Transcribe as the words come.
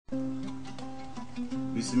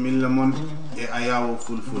Bismillah mon e ayawo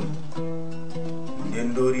fulful.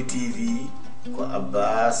 ndendorytv ko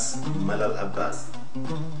Abbas Malal Abbas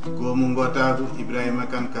Ko mo ngotaku Ibrahima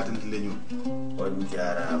kan katante lenyol. on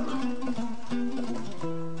jarama.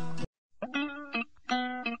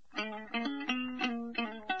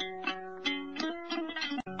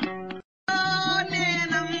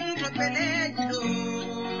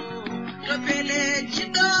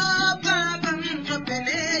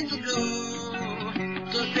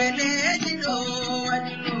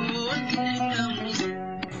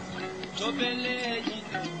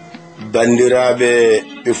 Bandiraɓe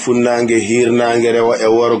e funnange hirnange rewa e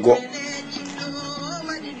worgo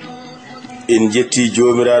en jetti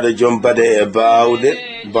jomiraɗo joom bade e bawde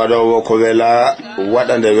baɗowo ko wela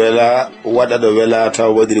waɗa nde wela waɗa ɗo wela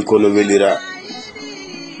taw waɗiri kono welira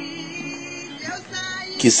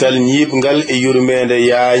kisal ñiɓgal e yurmede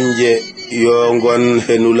yanje yo gon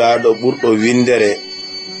he nulaɗo ɓurɗo windere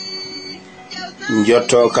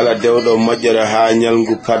jotto kala dewɗo moƴƴere ha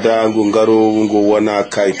ñalngu padangu ngarowu ngu wona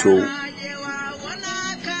kaytowu.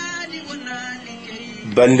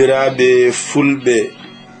 bandiraɓe fulɓe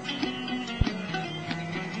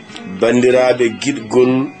bandiraɓe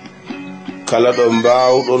giɗgol kala ɗo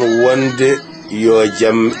mbawɗon wonde yo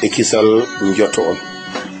jam e kisal jotto on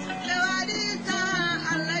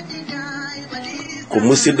ko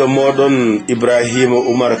musidɗo moɗon Ibrahima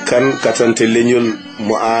Oumar Kane katante lenyol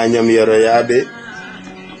mo añam yeroyaɓe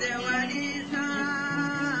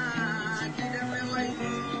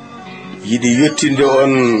yiɗi yettinde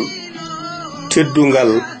on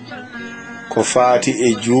teddungal ko faati e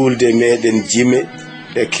julde meɗen jime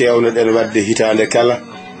e kewnoɗen wadde hitande kala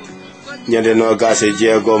ñande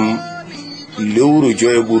 26 lewru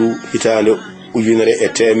joyɓuru hitande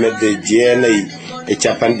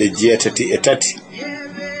 1983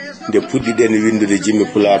 nde puɗɗiɗen windude jimmi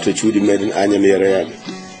Pulaar to cuuɗi meɗen añam yeroyaɓe.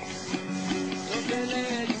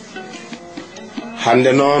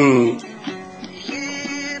 hande noon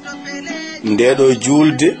ndeɗo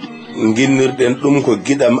julde ginnirɗen ɗum ko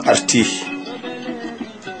giɗam arti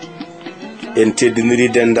en teddiniri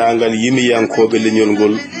dendagal yimiyankoɓe leñol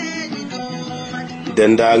ngol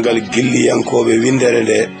dendagal gilliyankoɓe windere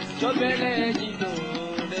nde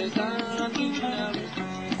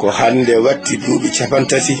ko hande watti duuɓi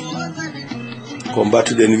 30 ko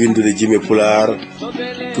battuɗen windude jimi Pulaar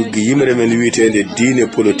tuggi yimre men wiitede diine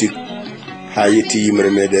politique ha yetti yimre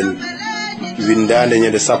meɗen windande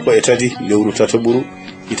ñande 13 lewru tataɓuru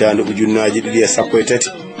hitande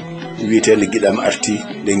 2013 wiitede giɗam arti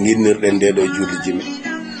nde ginnirɗen ndeɗo julde jime.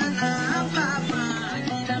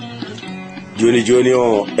 joni o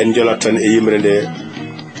en jolat tan e yimre nde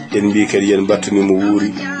en mbi kadi yen battanimo wuuri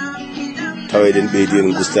tawa eɗen ɓeydi en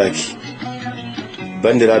gustaki.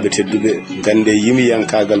 bandiraɓe tedduɓe gande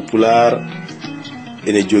yimiyankagal Pulaar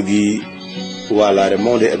ene jogui walare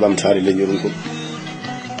mawde e ɓamtare leñol ngol.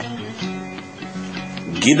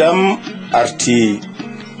 giɗam arti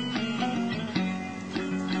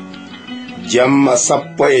jamma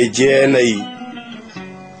 19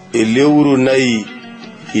 e lewru nayi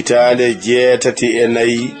hitande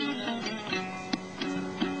 64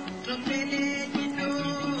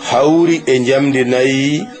 hawri e jamdi nayi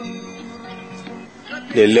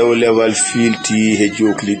le lewlewal filti he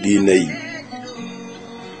jokli ɗi nayi.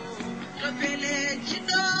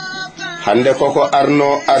 hande koko arno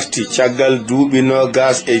arti caggal duuɓi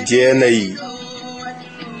 29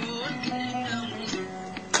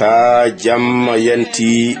 ka jamma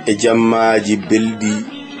yanti e jammaji belɗi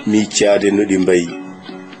miccade no ɗi mbayi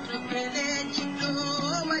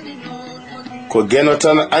ko geno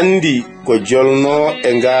tan andi ko jolno e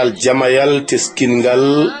ngal jamayal teskingal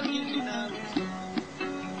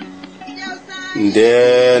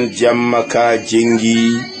nden jamma ka jengi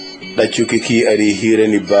ɗaccukiki ari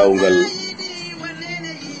hirani bawgal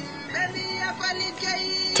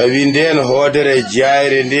tawi nden hoodere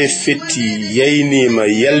jayre nde fetti yaynima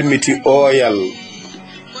yalmiti oyal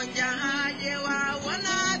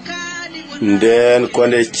nden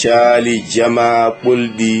kone caali jama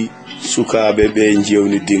ɓolɗi sukaɓe ɓe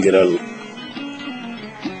jewni dingiral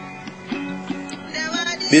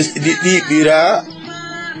ɓesɗi ɗi ɓira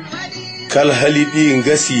kal hali ɗi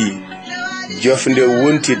ngasi jofnde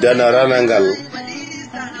wonti dana ranangal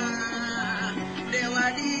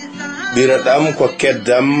ɓiraɗam ko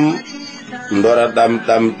keddam doraɗam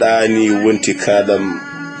ɗam ɗani wonti kaɗam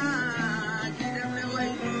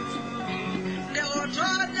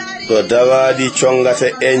ɗo dawaɗi congata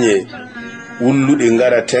eñe wulluɗi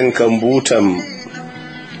ngara tenka mbutam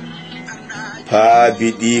paabi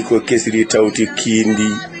ɗi ko kesri tawti kindi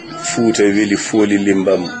fuuta weli fooli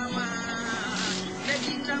limbam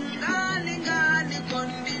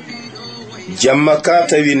jamma ka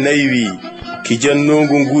tawi naywi ki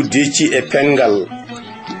jannongu ngu decci e pengal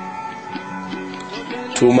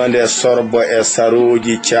tumande sorbo e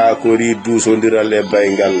saroji caakori duusondiral e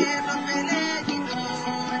baygal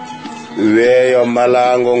weeyo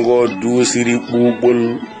malango ngo duusiri ɓuuɓol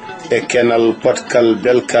e kenal potkal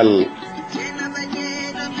belkal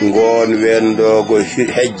ngon wendogo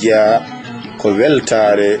hejja ko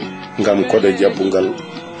weltare ngam kodo jabbungal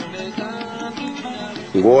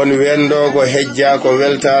ngon wendogo hejja ko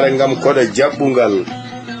weltare ngam kodo jabbungal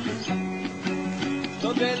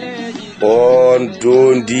on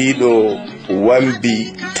dondido wambi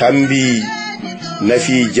tambi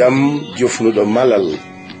nafi jam jofnudo malal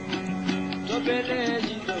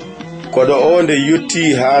kodo onde yutti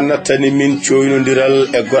ha nattani min coynodiral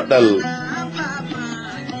e goddal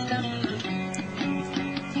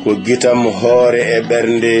ko gitam hoore e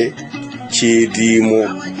bernde ceedimo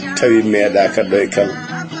tawi meeda ka doykal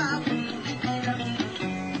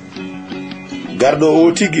gardo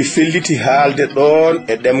o tigi felliti haalde ɗon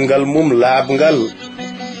e ɗemgal mum laabngal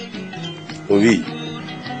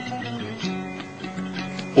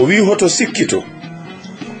o wi hoto sikkito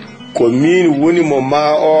ko min woni mo ma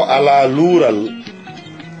o ala luural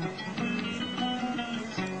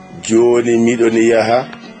joni miɗon yaha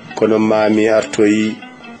kono mami artoyi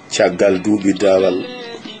caggal duuɓi dawal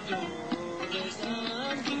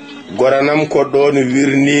goranam ko ɗon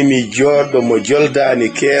wirnimi joɗɗo mo joldani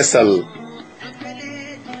keesal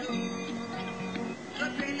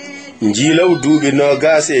jilaw duuɓi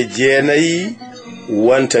 29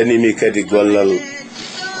 wantanimi kadi gollal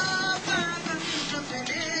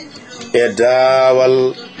e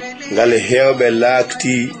daawal ngal hewɓe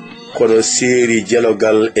laakti kono seeri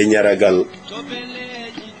jelogal e ñaragal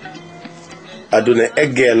aduna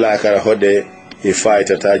egge laakara hode e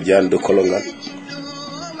faytata jando kolongal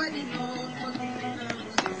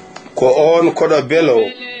ko on koɗo belo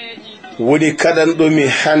woni kaɗanɗomi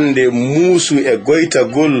hande muusu e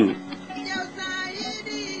goytagol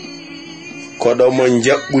koɗo mo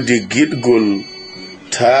jaɓɓude giɗgol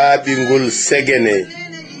taaɓingol segene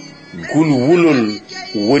gul wulol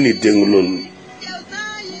woni denglol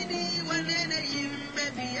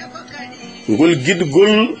ngol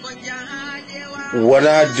giɗgol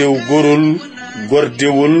wona dewgorol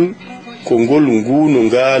gordewol ko ngol ngunu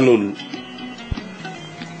nganol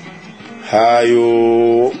hayo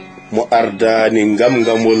mo ardani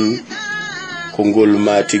ngamol ko ngol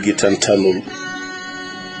matigi tantanol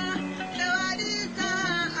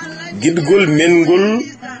giɗgol mengol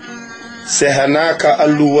sehanaka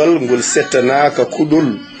alluwal ngol settanaka kuɗol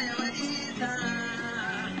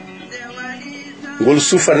ngol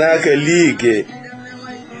sufanaka liige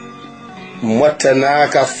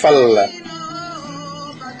mottanaka falla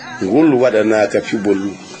ngol waɗanaka pibol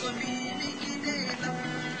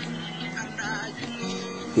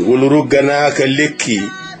ngol rugganaka lekki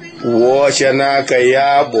woocanaka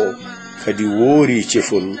yaabo kadi woori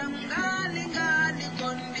cefol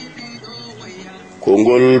ko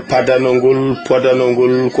ngol padanongol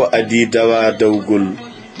podanongol ko adi dawa dawgol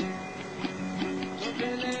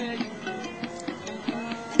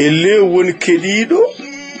elle woni keɗiɗo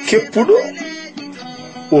keppuɗo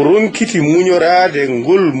o ronkiti muñorade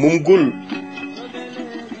ngol mumgol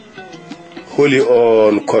holi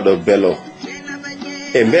on koɗo belo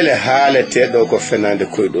e mbele haaleteɗo ko fenande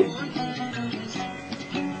koyɗol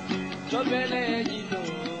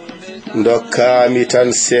dokkami tan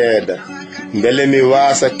seeɗa mbele mi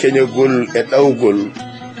waasa keñogol e ɗawgol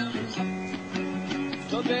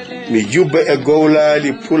mi jubba e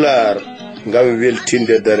gowlaali Pulaar ngam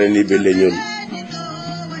weltinde daraniɓe leñol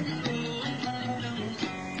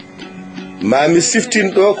mami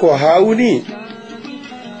siftinɗo ko hawni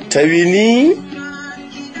tawi ni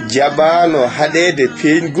jaɓano haɗede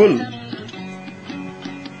peñgol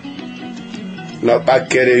no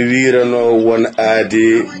ɓakkere wirano won aade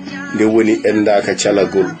nde woni endaka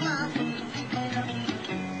calagol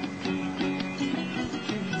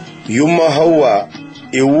yumma Hawwa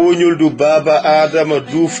e woñoldu baba Adama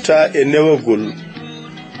dufta e newagol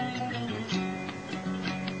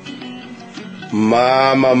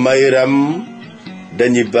mama Mayram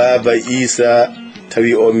dañi baba Isa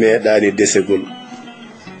tawi o meeɗani desegol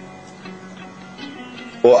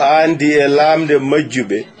o andi e lamde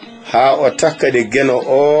majjuɓe ha o takkade geno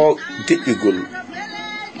o deƴƴugol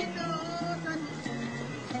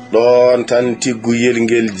ɗon tan tigguyel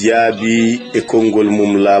ngel jaabi e konngol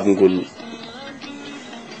mum laabngol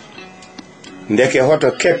ndeke hoto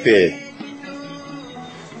keppe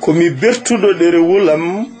komi bertuɗo ɗerewol am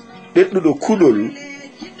ɓedduɗo kuɗol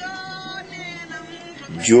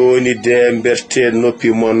joni de berte noppi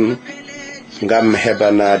mon ngam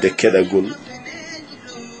hebanade kedagol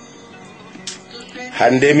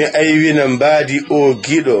hande mi aywina mbaadi o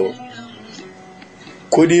gido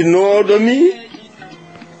kodinodo mi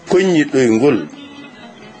poññiɗoygol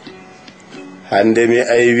hande mi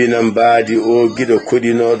aywina mbaadi o gido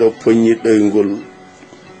kodinodo poññiɗoygol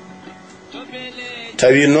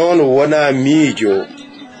tawi noon wona miijo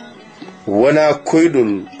wona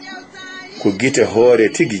koydol ko gite hoore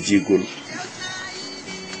tigi jigol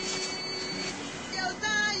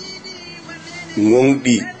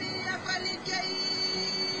ngongɗi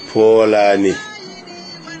poolani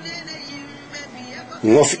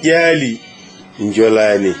ngofƴaali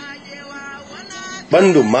njolani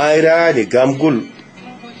ɓandu mayrani gamgol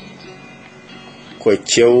ko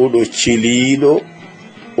cewɗo ciliiɗo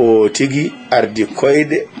o tigi ardi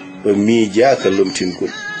koyɗe ɗo miijaka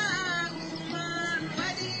lomtingol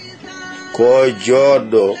ko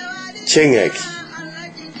joɗɗo ceŋaki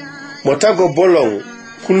mo tago bolon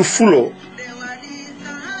fulfulo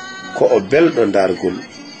ko o belɗo dargol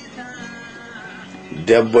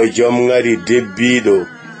debbo jomngari debbiɗo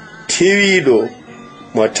tewiɗo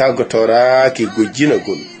mo tagotoraki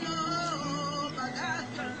gojjinagol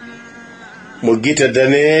mo gita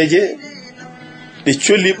daneje ɗe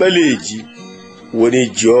colli ɓaleji woni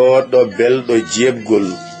joɗɗo belɗo jebgol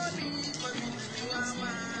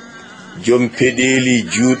jom peɗeli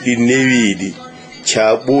juuɗɗi newiɗi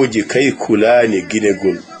caɓoji kay kulani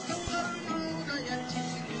ginegol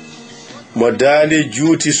mo dande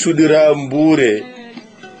juuti suɗira mbure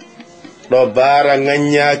ɗo baara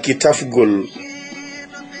ŋaññaki tafgol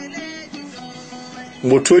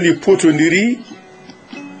mo toli potodiri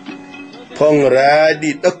pongraɗi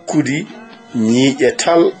ɗakkudi ñiiƴe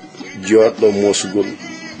tal joɗɗo mosgol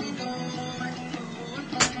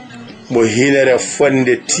mo hinere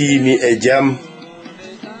fonde tiimi e jam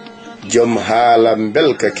jom haala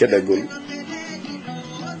belka keɗagol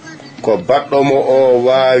ko baɗɗomo o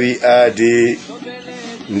waawi aade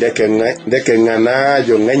ndeke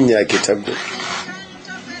ŋanaajo ŋaññaaki taggol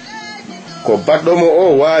ko baɗɗomo o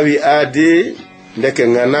waawi aade ndeke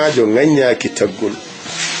ŋanaajo ŋaññaaki taggol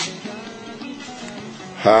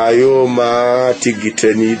haa yo ma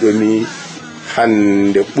tiggitaniiɗomi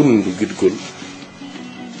hande ɓundu gidgol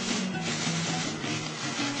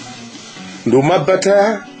ndu mabbata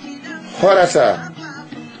horata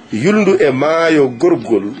yulndu e maayo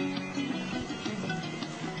gorgol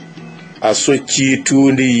a socci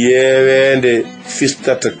tuundi yeewende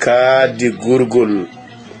fistata kaadi gurgol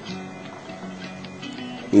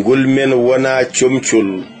ngol men wona comcol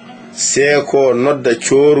seeko nodda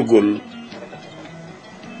coorgol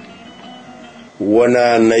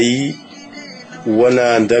wona nayi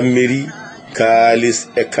wona dammiri kaalis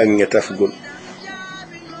e kanŋe tafgol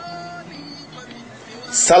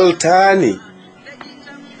saltaani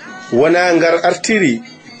wona ngar artiri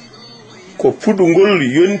ko puɗugol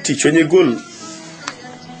yonti coñegol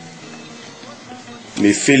mi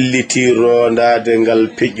felliti rondade ngal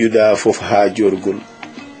peƴƴuɗa fof haa jorgol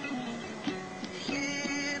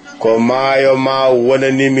ko maayo ma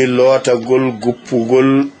wonanimi lootagol guppugol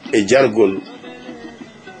e jargol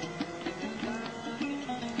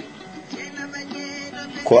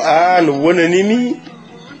ko aan wonanimi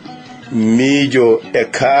miijo e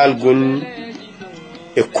kaalgol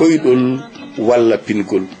e koyɗol walla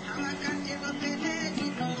pingol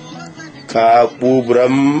ka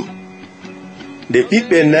ɓuɓram nde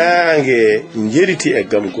ɓiɓɓe naange jeriti e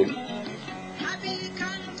gamgol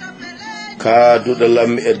ka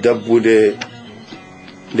duɗalam e dabbude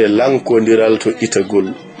nde lankodiral to itagol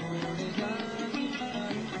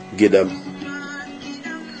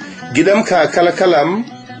giɗam ka kala kalam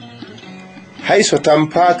hay so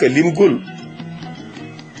tampaka limgol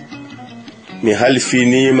mi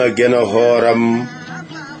halfinima geno hooram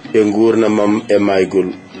e gurnamam e maygol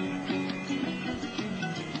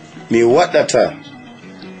mi waɗata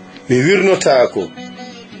mi wirnotako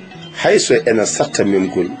hayso ena satta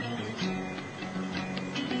mimgol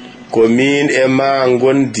ko min e ma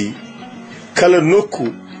gondi kala nokku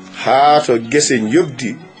haa to gese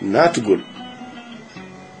jobdi natugol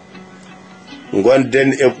gonden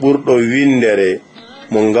e ɓurɗo windere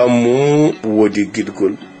mo ngammum wodi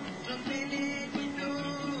gidgol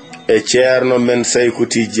e ceerno men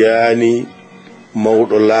saykuti jaani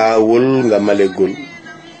mawɗo laawol ngamalegol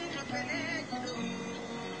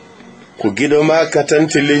ko giɗo ma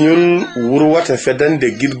katante lenyol wurwata fedande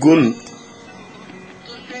gidgol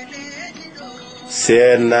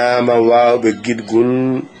seenama waawɓe gidgol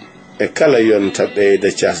e kala yonta ɓeyda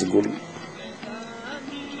casgol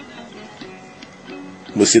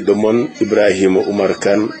musidɗo mon Ibrahima Oumar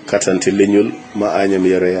Kane katante lenyol ma añam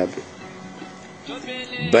yeroyaɓe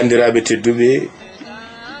bandiraɓe tedduɓe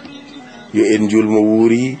yo en julmo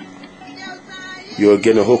wuuri yo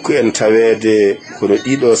gene hokku en tawede kono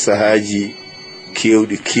ɗiɗo sahaji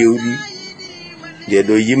kewɗi nde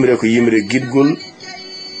ɗo yimre ko yimre Gidgol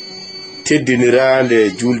teddinirande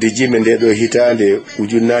julde jime nde ɗo hitande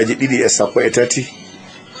ujunnaji 2013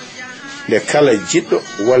 nde kala jiɗɗo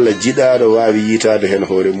walla jiɗaɗo wawi yitade hen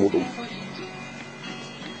hoore muɗum.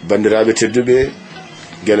 bandiraɓe tedduɓe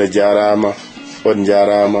gene jarama, on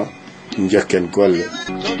jarama, jokken golle,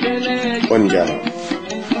 on jarama.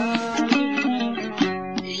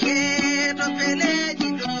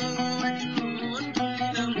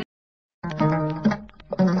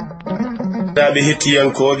 Daɓe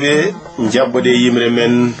hettiyankoɓe jabbode yimre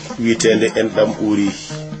men wiitende enɗam uri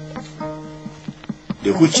de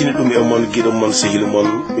huccini ɗum e mon giɗo mon sehil mon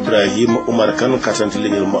Ibrahima Oumar Kane katante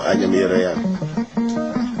leñol mo Agnam Yoroyan.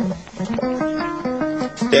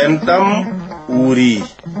 Enɗam uri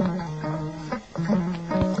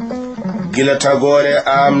gila tagore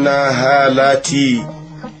amna ha laati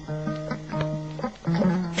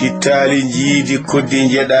pittali jiidi koddi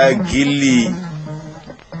jeɗa gilli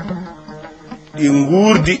ɗi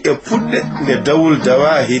nguurdi e puɗɗe nde dawul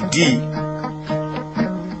dawa heddi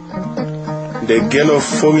nde geno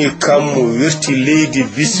foŋi kammu wirti leydi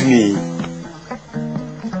bismi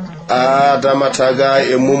Adama taga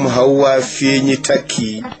e mum Hawwa feeñi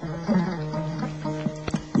takki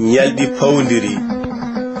ñalɗi pawndiri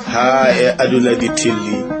haa e aduna ɗi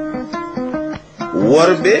telli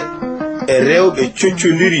worɓe e rewɓe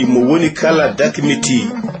coccondiri mo woni kala dakmiti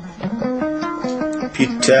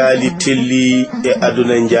pittali telli e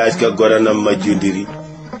aduna njaajka goranam majjondiri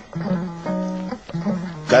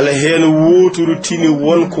kala hen woturu tini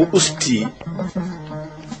wonko usti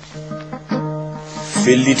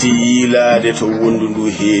felliti yiilade to wondu ndu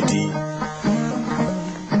heedi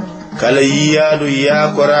kala yiyaɗo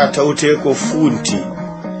yakora tawte ko funti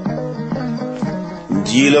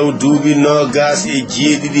jiilaw duuɓi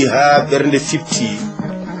 27 haa ɓernde fifti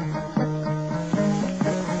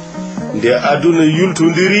nde aduna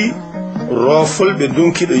yultondiri rofolɓe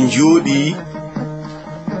donkiɗo jooɗi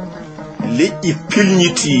leƴƴi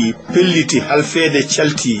pilñiti pelliti halfeede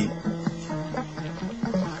calti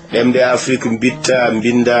ɗemɗe Afrique bitta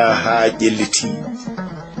binda haa ƴelliti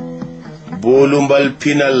boolumbal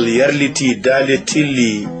pinal yarliti daande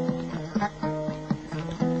tilli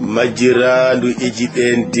majjirandu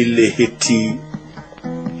ejiɗen dille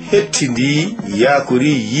hetti ndi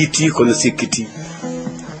yakori yiiti kono sikkiti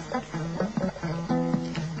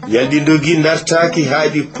yalɗi dogi dartaki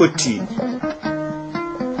haaɗi potti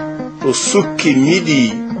o sukki miɗi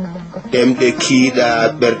ɗemɗe kiiɗa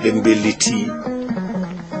ɓerɗe belliti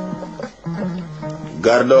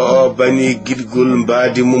garɗo o bani Gidgol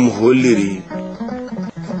mbaadi mum holliri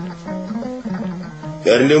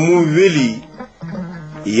ɓernde mum weli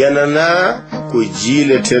yanana ko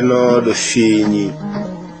jiiletenoɗo feeñi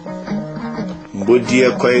mboddi e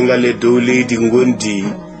koyngal e dow leydi gondi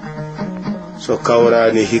so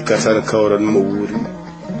kawrani hikka tan kawran mo wuuri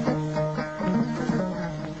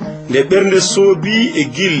nde ɓernde soobi e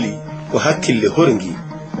gilli ko hakkille horngi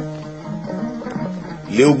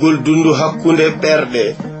lewgol dundu hakkunde ɓerɗe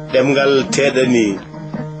ɗemgal teɗani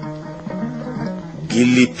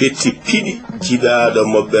gilli petti piɗi jiɗaɗo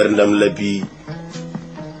mo ɓerdam labi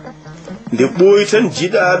nde ɓooyi tan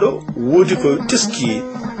jiɗaɗo woodi ko teski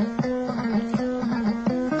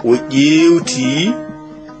o ƴeewti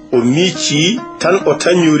o micci tan o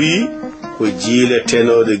tañori ko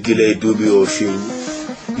jiiletenoɗo gila e duuɓi o feeñi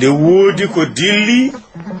nde woodi ko dilli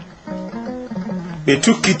ɓe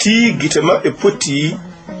tukkiti gite maɓɓe potti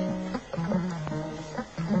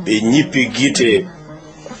ɓe ñippi gite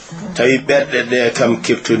tawi ɓerɗe ɗe kam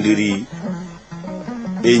keftodiri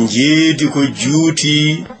ɓe jeedi ko juuti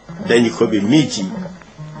dañi ko ɓe miji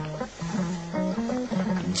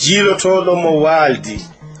jiilotoɗo mo waaldi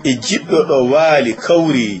e jiɗɗo ɗo waali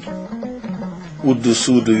kawri uddu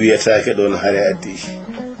suudu wiyetake ɗon hare addi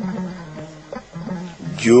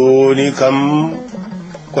joni kam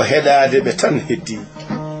ko heɗade ɓe tan heddi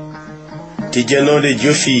tijanode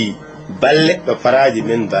jofi balle ɓe paraji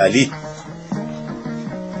men baali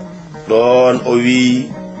ɗon o wi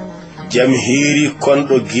jam hiiri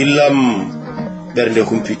konɗo gillam ɓernde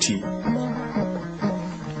humpiti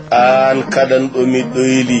an kadan ɗo mi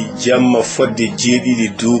ɗoyli jamma fodde 7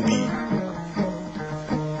 duuɓi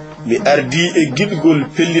mi ardi e Gidgol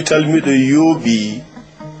pellital miɗo yooɓi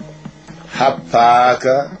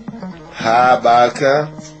happaka haaɓaka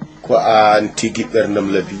ko an tigi ɓerdam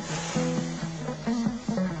labi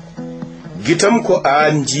gitam ko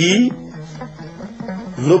an ji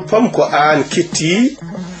noppam ko an ketti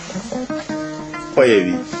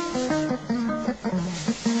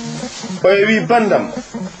o wi bandam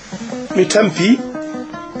mi tampi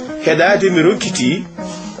heɗade mi rokkiti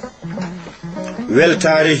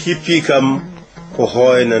weltare hippi kam ko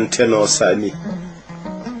hoynanteno sani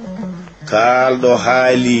kalɗo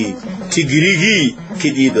haali tigirigi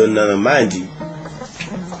keɗiɗo nana mandi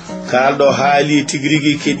kalɗo haali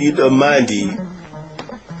tigirigi keɗiɗo mandi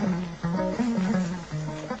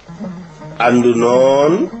andu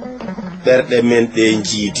noon ɓerɗe men ɗe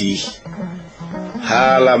jiidi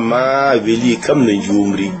haala ma weli kam no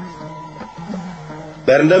jumri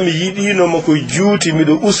ɓerdam yiɗino mako juuti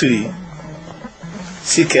miɗo usri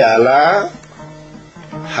sikke ala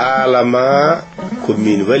haala ma ko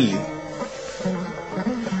min walli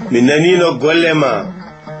mi nanino golle ma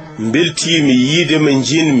beltimi yiidema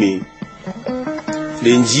jinmi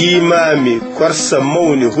nde jiimami korsa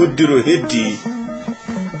mawni hoddiro heddi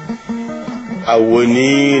a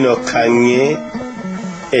wonino kanŋe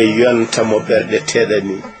e yonta mo ɓerɗe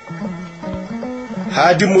teɗani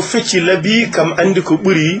haadi mo fecci labi kam andi ko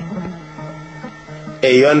ɓuri e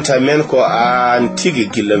yonta men ko an tigi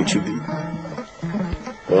gillam cuɓi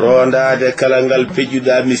rondade kala ngal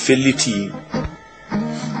peƴƴuɗa mi felliti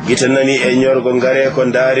gita nani e ñorgo ngare ko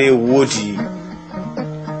ndaare woodi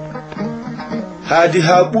haadi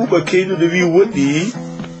ha ɓuuɓa keyɗuɗo wi woɗɗi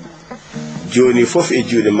joni fof e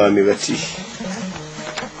juuɗe ma mi watti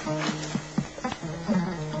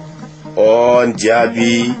on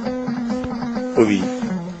jaabi o wi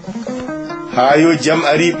ha yo jam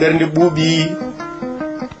ari ɓernde ɓuuɓi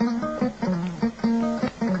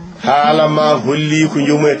haala ma holli ko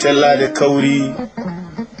jomu e tellade kawri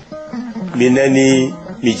mi nani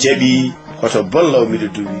mi jaɓi hoto bollaw miɗo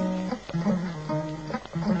duwi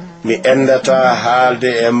mi endata haalde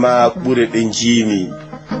e ma ɓure ɗe jiimi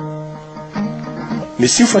mi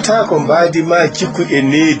sifata ko mbaadi ma jikku e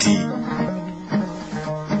needi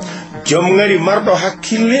jom ngari marɗo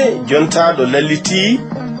hakkille jontaɗo lalliti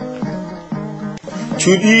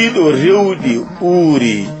cuɓiɗo rewɗi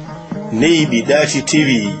uuri neyɓi ɗaati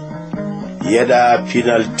tewi yeɗa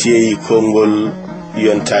pinal teyi konngol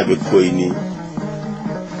yontaɓe koyni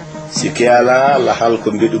sikke ala lahal ko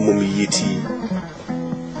mbeɗu mum yiiti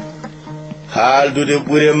haaldude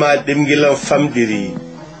ɓure ma ɗemgilam famɗiri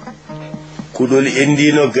kuɗol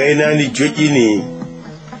endino gaynani joƴƴini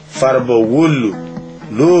farba wollu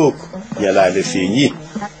look ñalade feeñi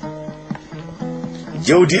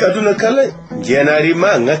jawdi aduna kala jeenari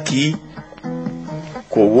ma ngakki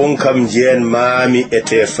ko wonkam jeen maami e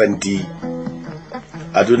tefandi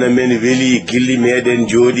aduna men weli gilli meɗen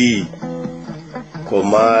jooɗi ko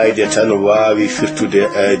maayde tan waawi firtude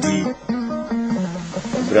aadi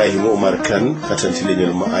Ibrahima Oumar Kane katante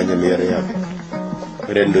leñol mo Agname Yarayaɓe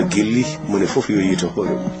rendo gilli mone fof yo yito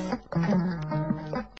hoɗo